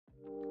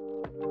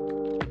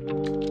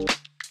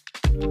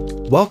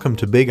Welcome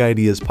to Big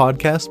Ideas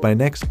Podcast by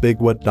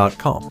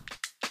nextbigwhat.com.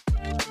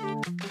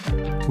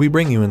 We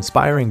bring you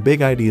inspiring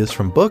big ideas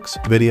from books,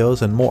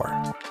 videos, and more.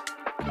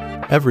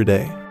 Every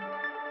day.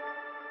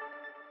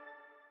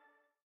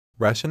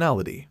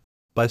 Rationality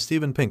by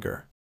Steven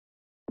Pinker.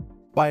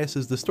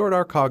 Biases distort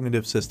our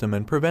cognitive system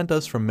and prevent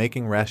us from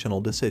making rational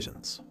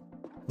decisions.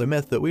 The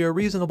myth that we are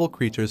reasonable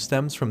creatures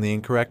stems from the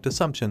incorrect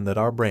assumption that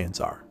our brains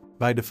are,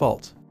 by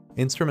default,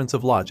 instruments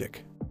of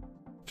logic.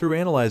 Through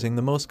analyzing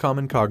the most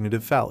common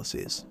cognitive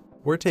fallacies,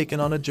 we're taken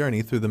on a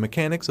journey through the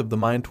mechanics of the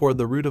mind toward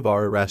the root of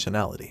our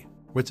irrationality,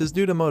 which is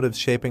due to motives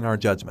shaping our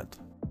judgment.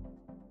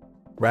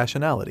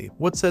 Rationality,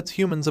 what sets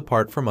humans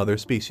apart from other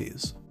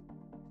species?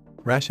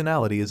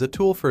 Rationality is a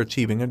tool for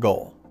achieving a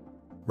goal.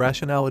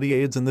 Rationality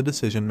aids in the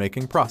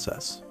decision-making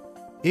process.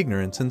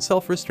 Ignorance and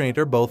self-restraint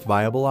are both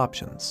viable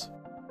options.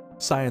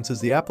 Science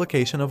is the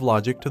application of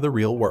logic to the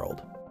real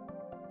world.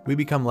 We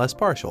become less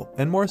partial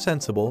and more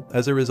sensible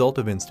as a result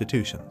of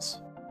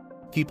institutions.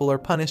 People are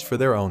punished for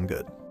their own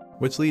good,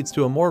 which leads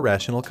to a more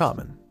rational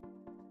common.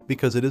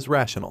 Because it is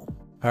rational,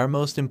 our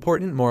most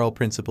important moral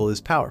principle is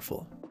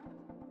powerful.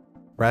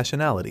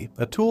 Rationality,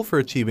 a tool for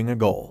achieving a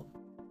goal.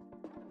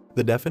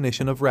 The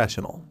definition of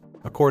rational,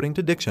 according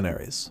to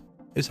dictionaries,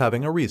 is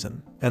having a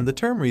reason, and the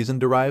term reason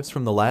derives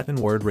from the Latin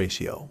word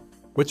ratio,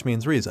 which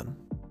means reason.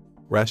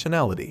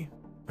 Rationality,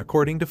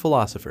 according to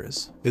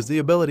philosophers, is the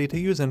ability to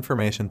use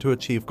information to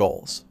achieve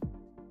goals.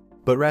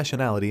 But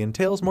rationality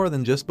entails more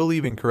than just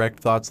believing correct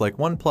thoughts like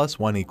 1 +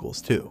 1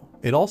 = 2.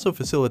 It also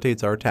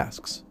facilitates our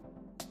tasks.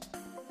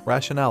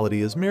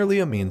 Rationality is merely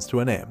a means to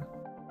an aim.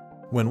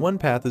 When one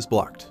path is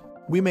blocked,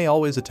 we may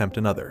always attempt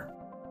another.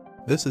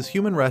 This is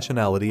human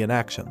rationality in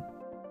action.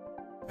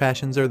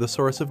 Passions are the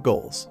source of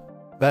goals.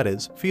 That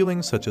is,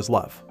 feelings such as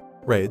love,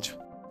 rage,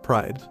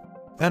 pride,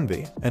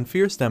 envy, and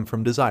fear stem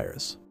from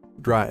desires,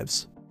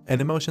 drives, and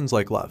emotions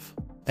like love,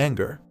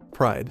 anger,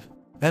 pride,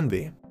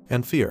 envy,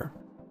 and fear.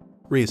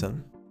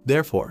 Reason,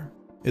 therefore,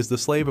 is the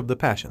slave of the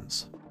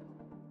passions.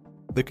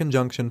 The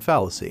conjunction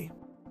fallacy.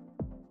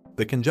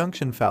 The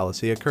conjunction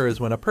fallacy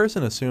occurs when a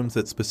person assumes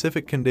that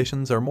specific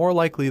conditions are more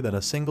likely than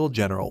a single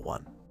general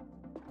one.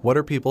 What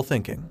are people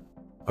thinking?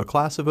 A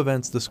class of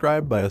events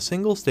described by a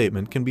single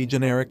statement can be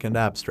generic and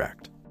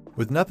abstract,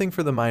 with nothing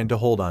for the mind to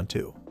hold on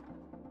to.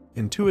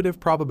 Intuitive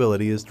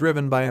probability is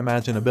driven by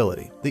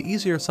imaginability. The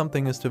easier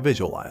something is to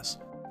visualize,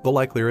 the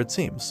likelier it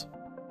seems.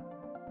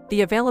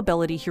 The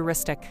availability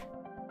heuristic.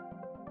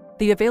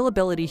 The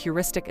availability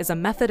heuristic is a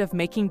method of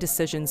making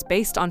decisions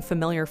based on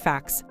familiar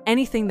facts,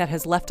 anything that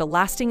has left a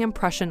lasting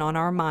impression on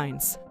our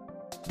minds.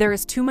 There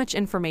is too much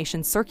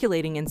information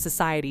circulating in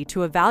society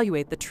to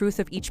evaluate the truth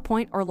of each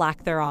point or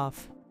lack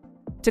thereof.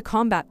 To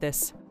combat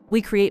this,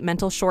 we create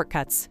mental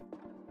shortcuts.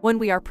 When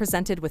we are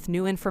presented with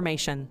new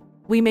information,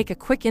 we make a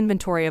quick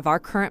inventory of our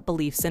current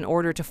beliefs in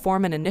order to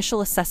form an initial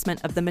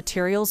assessment of the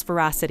material's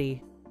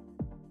veracity.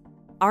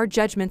 Our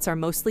judgments are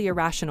mostly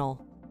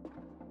irrational.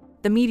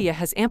 The media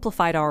has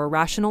amplified our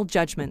irrational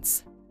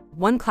judgments.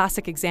 One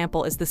classic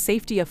example is the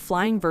safety of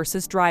flying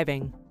versus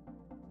driving.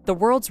 The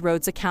world's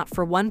roads account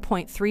for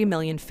 1.3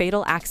 million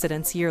fatal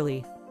accidents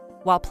yearly,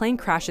 while plane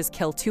crashes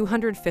kill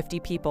 250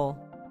 people.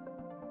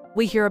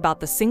 We hear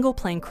about the single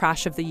plane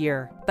crash of the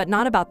year, but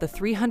not about the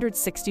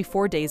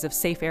 364 days of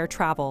safe air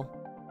travel.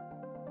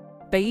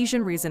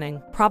 Bayesian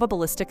reasoning,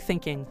 probabilistic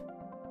thinking.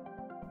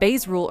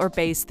 Bayes' rule or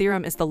Bayes'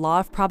 theorem is the law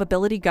of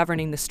probability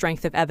governing the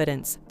strength of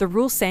evidence, the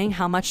rule saying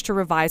how much to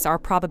revise our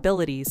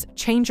probabilities,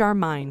 change our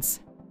minds,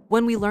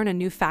 when we learn a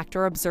new fact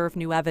or observe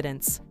new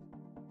evidence.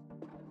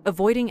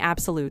 Avoiding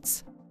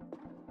absolutes.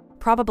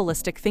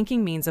 Probabilistic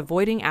thinking means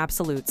avoiding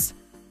absolutes.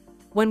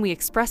 When we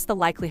express the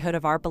likelihood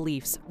of our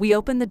beliefs, we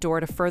open the door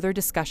to further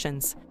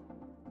discussions.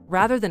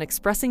 Rather than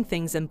expressing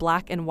things in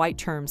black and white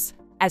terms,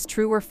 as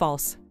true or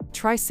false,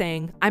 try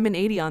saying, "I'm an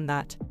 80 on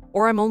that,"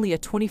 or "I'm only a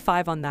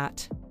 25 on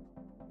that."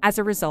 As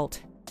a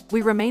result,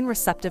 we remain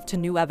receptive to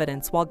new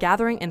evidence while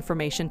gathering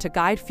information to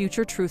guide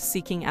future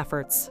truth-seeking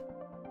efforts.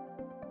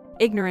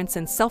 Ignorance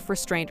and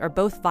self-restraint are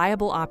both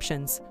viable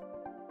options.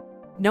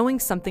 Knowing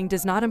something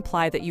does not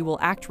imply that you will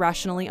act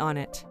rationally on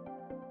it.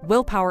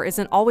 Willpower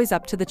isn't always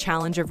up to the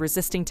challenge of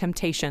resisting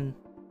temptation.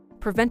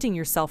 Preventing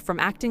yourself from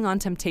acting on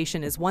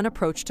temptation is one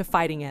approach to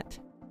fighting it.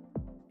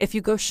 If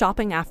you go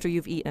shopping after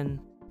you've eaten,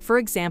 for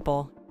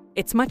example,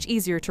 it's much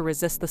easier to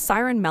resist the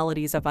siren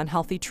melodies of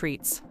unhealthy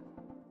treats.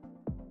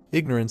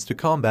 Ignorance to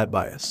combat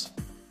bias.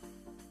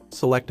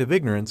 Selective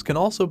ignorance can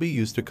also be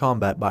used to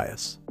combat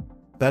bias.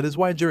 That is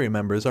why jury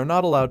members are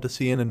not allowed to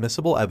see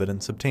inadmissible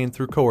evidence obtained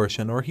through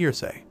coercion or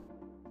hearsay.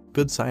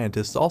 Good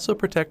scientists also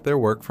protect their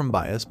work from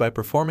bias by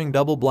performing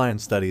double-blind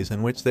studies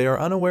in which they are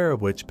unaware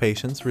of which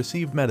patients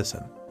received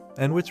medicine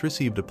and which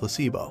received a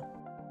placebo.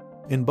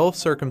 In both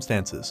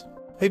circumstances,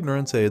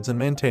 ignorance aids in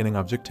maintaining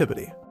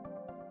objectivity.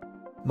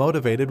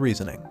 Motivated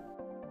reasoning.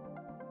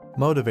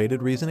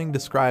 Motivated reasoning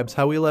describes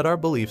how we let our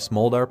beliefs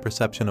mold our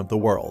perception of the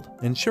world,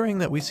 ensuring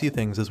that we see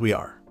things as we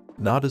are,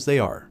 not as they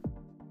are.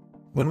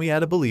 When we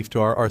add a belief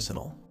to our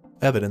arsenal,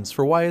 evidence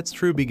for why it's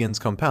true begins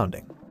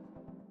compounding.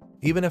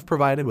 even if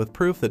provided with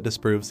proof that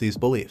disproves these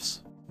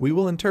beliefs. We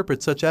will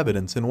interpret such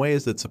evidence in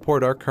ways that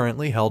support our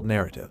currently held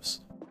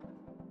narratives.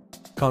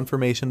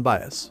 Confirmation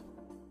bias.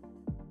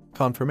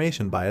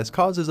 Confirmation bias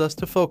causes us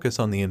to focus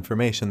on the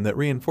information that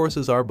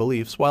reinforces our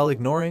beliefs while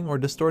ignoring or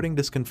distorting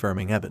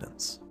disconfirming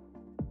evidence.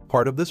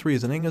 Part of this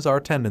reasoning is our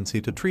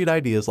tendency to treat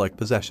ideas like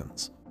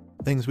possessions,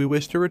 things we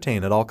wish to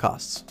retain at all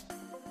costs.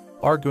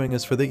 Arguing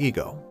is for the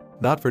ego,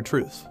 not for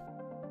truth.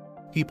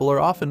 People are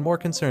often more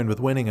concerned with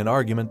winning an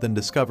argument than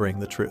discovering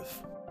the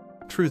truth.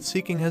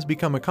 Truth-seeking has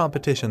become a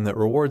competition that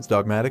rewards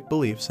dogmatic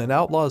beliefs and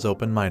outlaws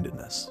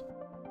open-mindedness.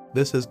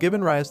 This has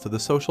given rise to the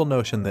social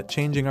notion that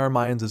changing our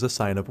minds is a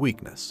sign of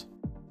weakness,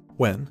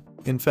 when,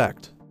 in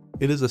fact,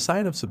 it is a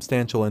sign of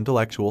substantial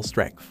intellectual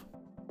strength.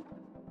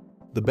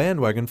 The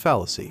bandwagon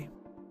fallacy.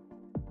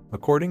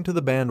 According to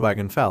the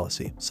bandwagon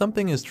fallacy,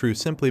 something is true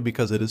simply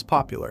because it is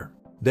popular.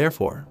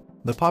 Therefore,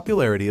 the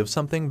popularity of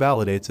something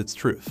validates its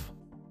truth.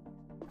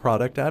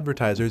 Product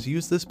advertisers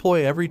use this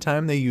ploy every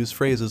time they use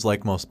phrases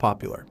like most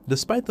popular,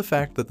 despite the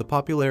fact that the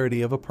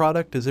popularity of a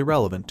product is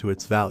irrelevant to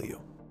its value.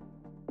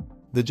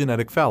 The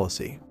genetic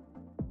fallacy.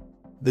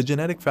 The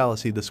genetic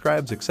fallacy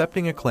describes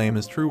accepting a claim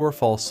as true or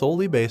false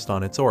solely based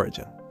on its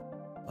origin.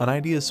 An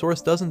idea's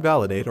source doesn't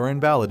validate or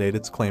invalidate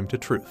its claim to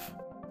truth.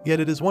 Yet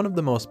it is one of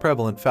the most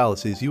prevalent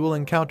fallacies you will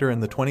encounter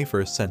in the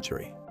 21st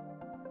century.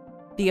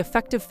 The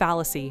affective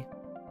fallacy.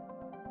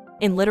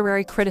 In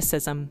literary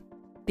criticism,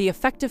 the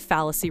affective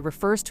fallacy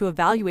refers to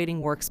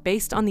evaluating works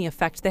based on the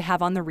effect they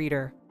have on the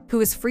reader,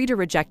 who is free to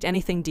reject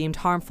anything deemed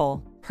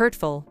harmful,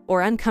 hurtful,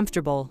 or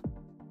uncomfortable.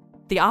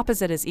 The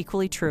opposite is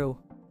equally true.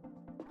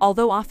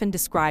 Although often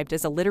described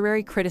as a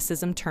literary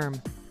criticism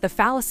term, the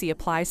fallacy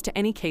applies to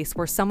any case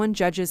where someone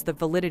judges the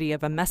validity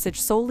of a message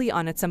solely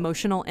on its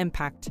emotional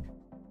impact.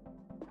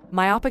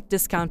 Myopic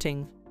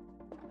discounting.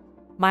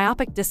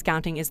 Myopic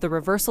discounting is the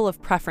reversal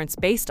of preference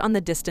based on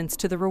the distance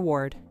to the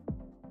reward.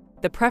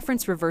 The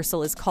preference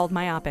reversal is called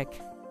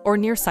myopic, or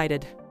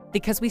nearsighted,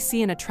 because we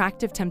see an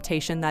attractive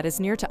temptation that is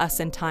near to us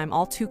in time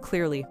all too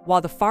clearly,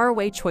 while the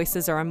faraway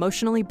choices are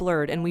emotionally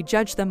blurred and we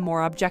judge them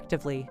more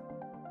objectively.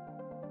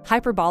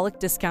 Hyperbolic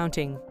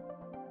discounting.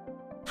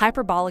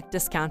 Hyperbolic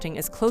discounting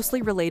is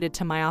closely related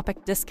to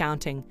myopic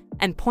discounting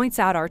and points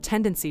out our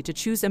tendency to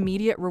choose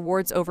immediate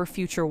rewards over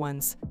future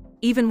ones,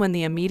 even when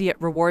the immediate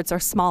rewards are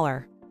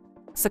smaller.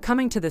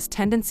 Succumbing to this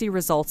tendency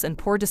results in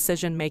poor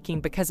decision-making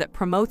because it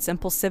promotes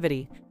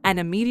impulsivity and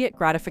immediate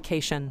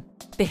gratification,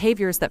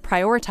 behaviors that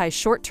prioritize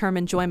short-term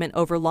enjoyment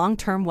over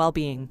long-term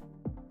well-being.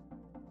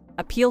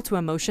 Appeal to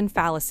emotion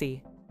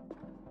fallacy.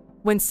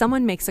 When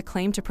someone makes a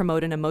claim to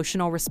promote an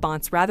emotional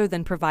response rather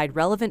than provide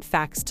relevant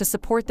facts to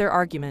support their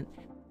argument,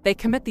 they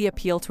commit the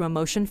appeal to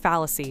emotion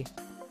fallacy.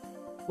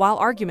 While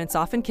arguments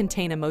often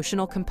contain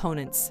emotional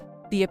components,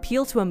 the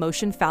appeal to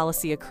emotion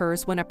fallacy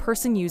occurs when a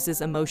person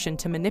uses emotion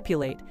to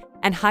manipulate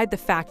and hide the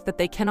fact that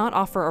they cannot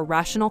offer a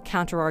rational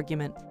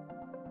counterargument.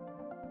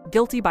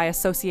 Guilty by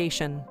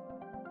association.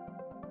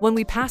 When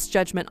we pass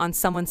judgment on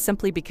someone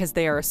simply because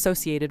they are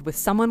associated with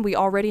someone we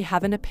already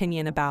have an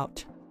opinion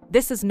about,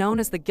 this is known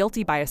as the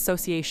guilty by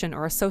association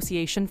or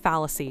association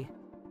fallacy.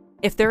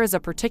 If there is a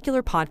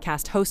particular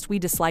podcast host we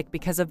dislike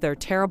because of their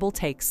terrible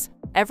takes,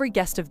 every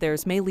guest of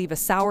theirs may leave a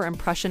sour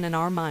impression in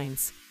our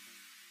minds.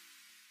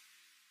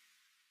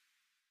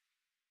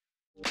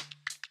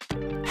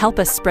 Help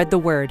us spread the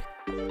word.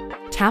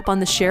 Tap on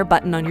the share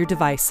button on your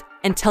device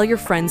and tell your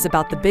friends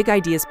about the Big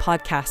Ideas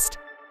podcast.